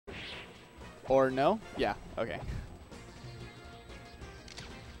Or no? Yeah, okay.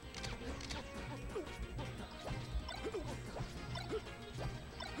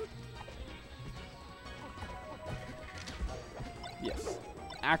 Yes.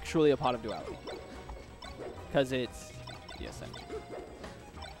 Actually a pot of duality. Because it's... Yes,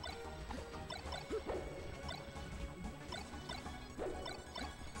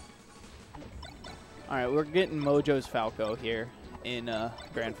 Alright, we're getting Mojo's Falco here in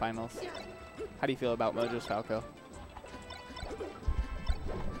Grand Finals. How do you feel about Mojo's Falco?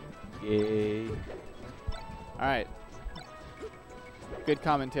 Yay. Alright. Good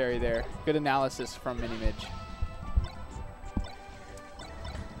commentary there. Good analysis from Mini-Midge.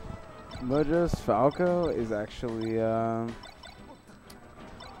 Mojo's Falco is actually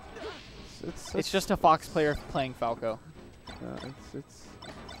it's just a Fox player playing Falco. It's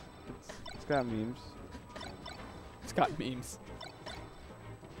got memes. It's got memes.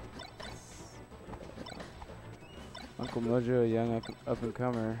 Uncle Mojo, a young up and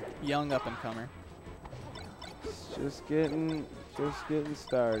comer. Young up and comer. Just getting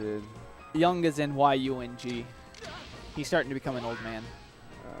started. Young as in Y-U-N-G. He's starting to become an old man.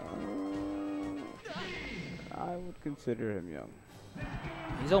 I would consider him young.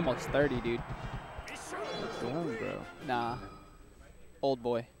 He's almost 30, dude. That's young, bro. Nah. Old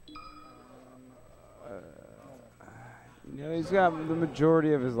boy. You know, he's got the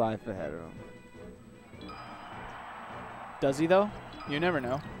majority of his life ahead of him. Does he, though? You never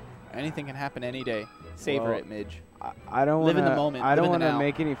know. Anything can happen any day. Savor it, Midge. I don't live in the moment. I don't want to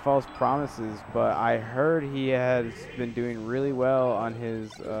make any false promises, but I heard he has been doing really well on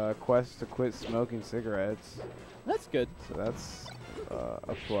his quest to quit smoking cigarettes. That's good. So that's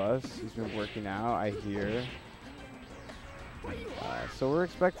a plus. He's been working out, I hear. So we're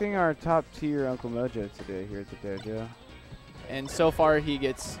expecting our top tier Uncle Mojo today here at the dojo. And so far he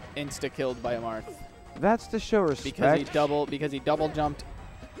gets insta killed by a Marth. That's to show respect. Because he double jumped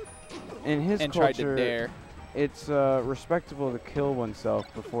in his and culture, tried to dare. It's respectable to kill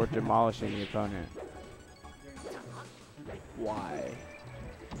oneself before demolishing the opponent. Why?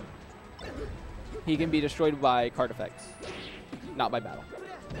 He can be destroyed by card effects, not by battle.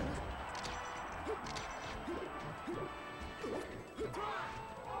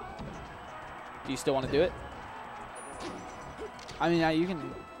 Do you still want to do it? I mean, you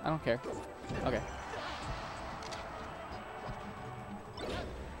can. I don't care. Okay.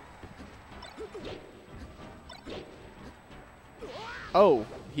 Oh,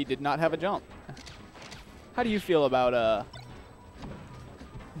 he did not have a jump. How do you feel about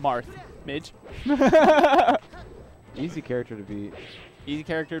Marth, Midge? Easy character to beat. Easy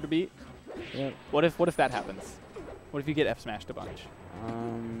character to beat? Yep. What if that happens? What if you get F smashed a bunch?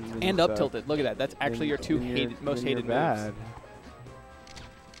 And up tilted. Look at that. That's actually your two most hated moves. Bad.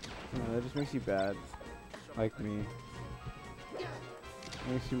 No, that just makes you bad. Like me.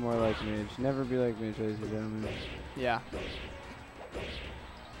 Makes you more like Midge. Never be like Midge, ladies and gentlemen. Yeah.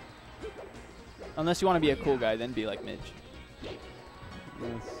 Unless you want to be a cool guy, then be like Midge.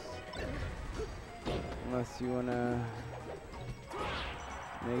 Yes. Unless you want to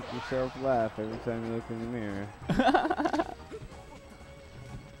make yourself laugh every time you look in the mirror. And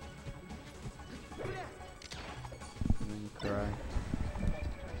then you cry.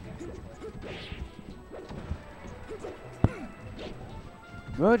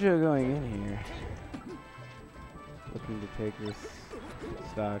 Mojo going in here. Looking to take this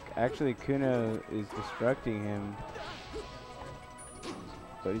stock. Actually, Cuno is destructing him.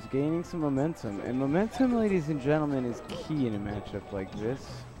 But he's gaining some momentum. And momentum, ladies and gentlemen, is key in a matchup like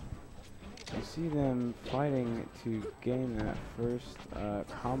this. You see them fighting to gain that first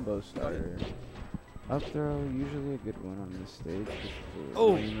combo starter. Up throw, usually a good one on this stage.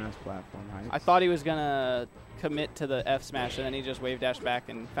 Oh! Platform heights. I thought he was going to commit to the F smash, and then he just wave dashed back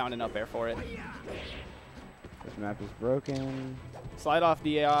and found an up air for it. This map is broken. Slide off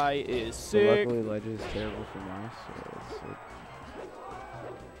DAI is sick. Luckily, ledge is terrible for Mars, so it's sick.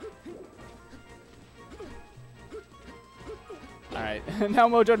 Alright, now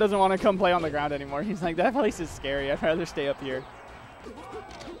Mojo doesn't want to come play on the ground anymore. He's like, that place is scary. I'd rather stay up here.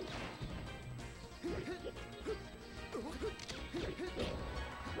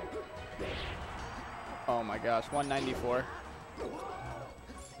 Oh my gosh, 194.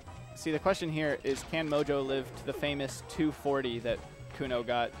 See, the question here is, can Mojo live to the famous 240 that Cuno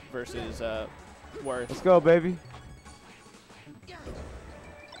got versus Worth? Let's go, baby.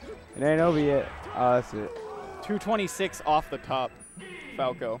 It ain't over yet. Oh, that's it. 226 off the top,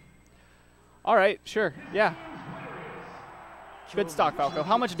 Falco. All right, sure, yeah. Good stock, Falco.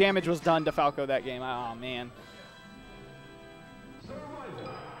 How much damage was done to Falco that game? Oh, man.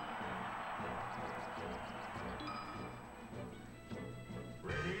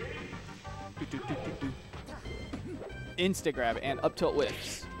 Insta grab and up tilt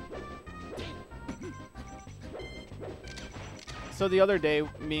whiffs. So the other day,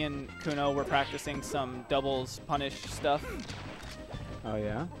 me and Cuno were practicing some doubles punish stuff. Oh,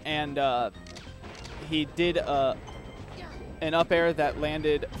 yeah? And he did an up air that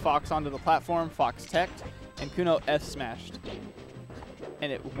landed Fox onto the platform. Fox teched, and Cuno F smashed.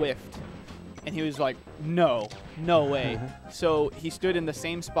 And it whiffed. And he was like, no way. So he stood in the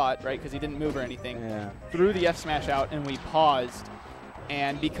same spot, right, because he didn't move or anything. Yeah. Threw the F smash out, and we paused.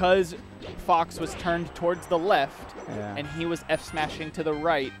 And because Fox was turned towards the left, and he was F smashing to the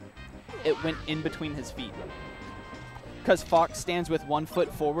right, it went in between his feet. Because Fox stands with 1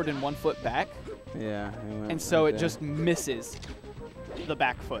 foot forward and 1 foot back. Yeah. And so it just misses the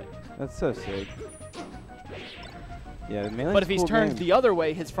back foot. That's so sick. Yeah, the but if he's turned the other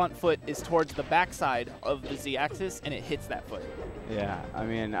way, his front foot is towards the backside of the Z-axis, and it hits that foot. Yeah, I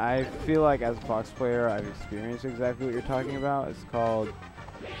mean, I feel like as a Fox player, I've experienced exactly what you're talking about. It's called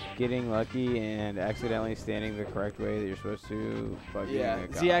getting lucky and accidentally standing the correct way that you're supposed to. Yeah,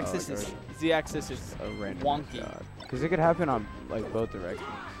 Z-axis is a random wonky. Because it could happen on like both directions.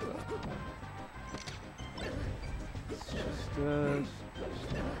 So. It's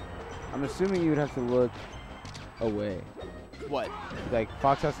just, I'm assuming you would have to look away. What? Like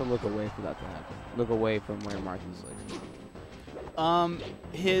Fox has to look away for that to happen. Look away from where Martha's like.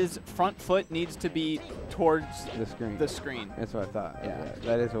 His front foot needs to be towards the screen. That's what I thought. Yeah, okay.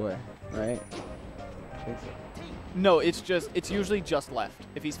 That is away, right? I think so. No, it's usually just left.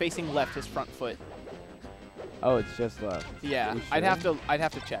 If he's facing left, his front foot. Oh, it's just left. Yeah, sure? I'd have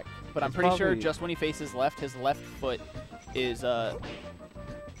to check, but I'm pretty sure just when he faces left, his left foot is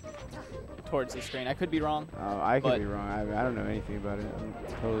towards the screen. I could be wrong. Oh, I could be wrong. I don't know anything about it. I'm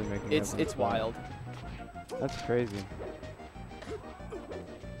totally making it up. It's wild. That's crazy.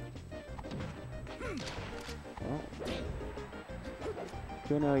 Well,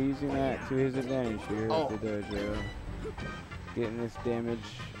 Cuno using that to his advantage here at the dojo. Getting this damage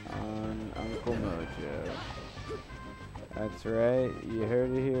on Uncle Mojo. That's right. You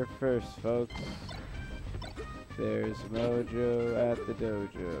heard it here first, folks. There's Mojo at the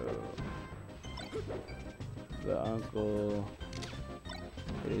dojo. The uncle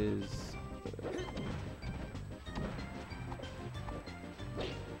is...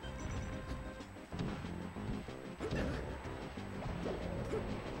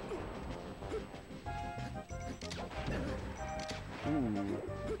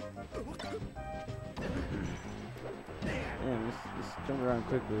 Man, this jumped around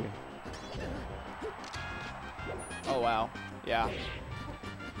quickly. Oh, wow. Yeah.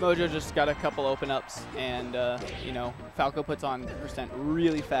 Mojo just got a couple open ups, and, you know, Falco puts on %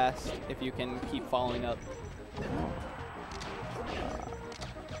 really fast if you can keep following up.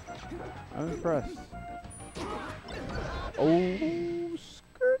 I'm impressed. Oh,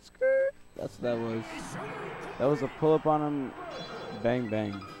 skirt. That's what that was. That was a pull-up on him. Bang,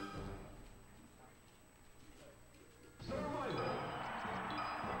 bang.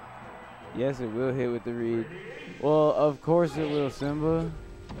 Yes, it will hit with the read. Well, of course it will, Simba.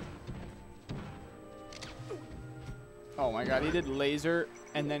 Oh my god, he did laser,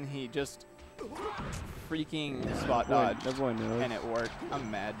 and then he just freaking spot dodged. That boy knows. And it worked. I'm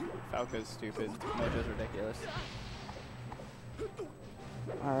mad. Falco's stupid. Mojo's ridiculous.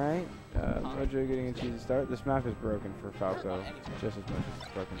 Alright. Mojo getting a cheesy start. This map is broken for Falco. Just as much as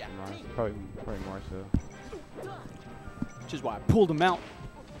it's broken for Mars. Probably more so. Which is why I pulled him out.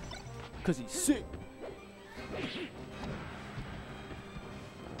 Because he's sick.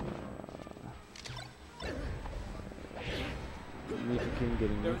 Ninja King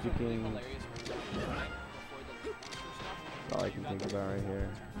getting Ninja King. That's all I can think about right here.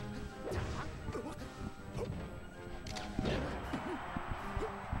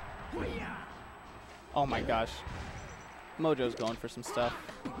 Oh my gosh. Mojo's going for some stuff.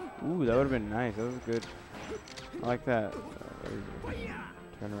 Ooh, that would have been nice. That was good. I like that.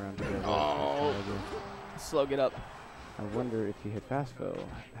 Turn around together. Oh. Slow get up. I wonder if he had fast fell.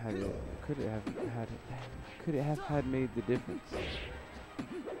 Could it have had made the difference?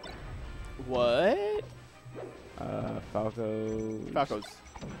 What? Falco's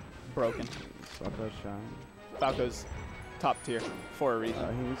broken. Falco's shine. Falco's top tier for a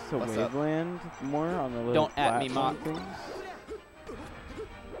reason. He needs to waveland more on the little platform things.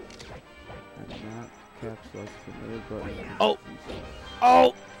 And not caps lock the button. Oh!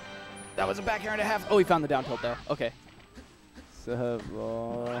 Oh! That was a back air and a half. Oh, he found the down tilt there. Okay. Sub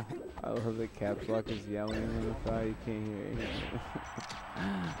ball. I love the caps lock is yelling in the thigh. You can't hear anything.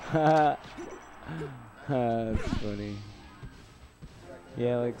 That's funny.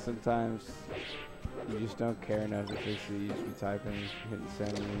 Yeah, like sometimes you just don't care enough to fix it. You just be typing, hitting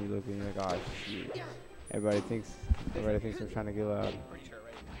send, and then you look and you're like, oh shoot. Everybody thinks I'm trying to get loud.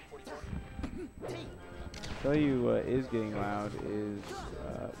 Tell you what is getting loud is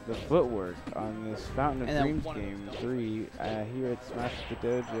the footwork on this Fountain of Dreams game 3 here at Smash the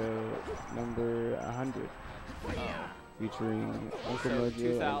Dojo number 100, featuring Uncle Mojo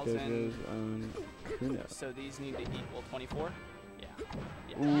and Dojo's own Cuno. So these need to equal 24. Yeah.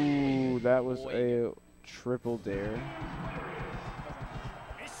 Ooh, that was a triple dare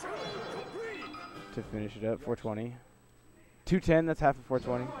to finish it up. 420. 210. That's half of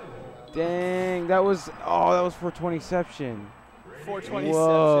 420. Dang, that was 420ception. 420ception.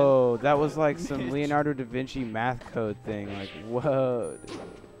 Whoa, that was like some Leonardo da Vinci math code thing. Like, whoa.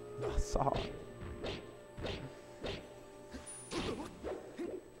 I saw it.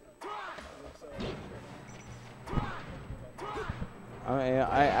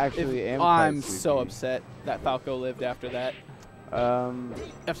 I actually am. I'm so upset that Falco lived after that. Oh,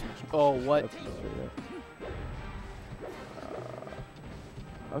 what?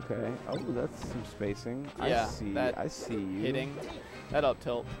 Okay. Oh, that's some spacing. Yeah, I see you. Hitting. That up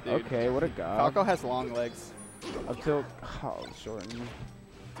tilt, dude. Okay, what a god. Falco has long legs. Up tilt. Oh, shorten.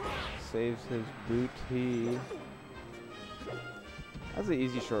 Saves his booty. That's an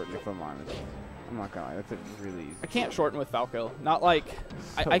easy shorten if I'm honest. I'm not gonna lie, that's really easy. I can't shorten with Falco. Not like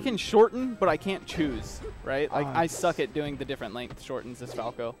I can shorten, but I can't choose, right? Like I suck at doing the different length shortens as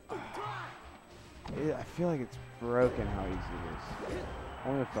Falco. I feel like it's broken how easy it is.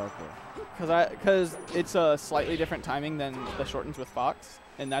 Only with Falco. Because it's a slightly different timing than the shortens with Fox,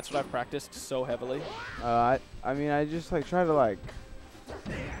 and that's what I've practiced so heavily. I mean, I just like try to like.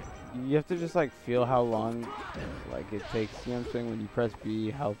 You have to just like feel how long, like it takes. You know what I'm saying? When you press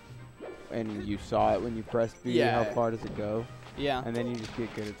B, and you saw it when you press B. Yeah. How far does it go? Yeah. And then you just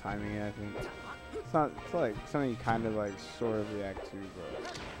get good at timing it. I think it's like something you kind of like sort of react to,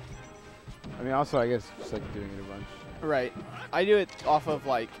 but I mean, also I guess just like doing it a bunch. Right. I do it off of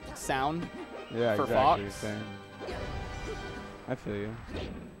like sound. Yeah, for exactly. Fox. Same. I feel you.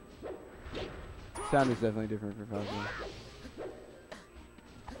 Sound is definitely different for Falco.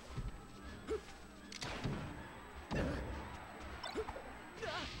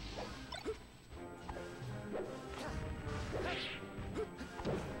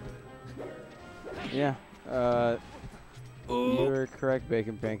 Yeah. You're correct,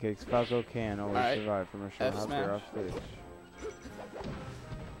 Bacon Pancakes. Falco can always survive from a short hop air off stage.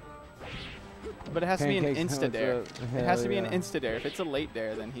 But it has to be an insta-dare. It has to be an yeah. insta-dare. If it's a late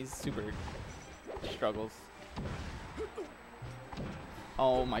dare, then he's super struggles.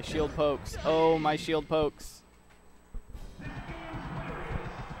 Oh, my shield pokes. Oh, my shield pokes.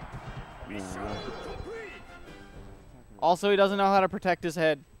 Yeah. Also, he doesn't know how to protect his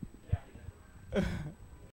head.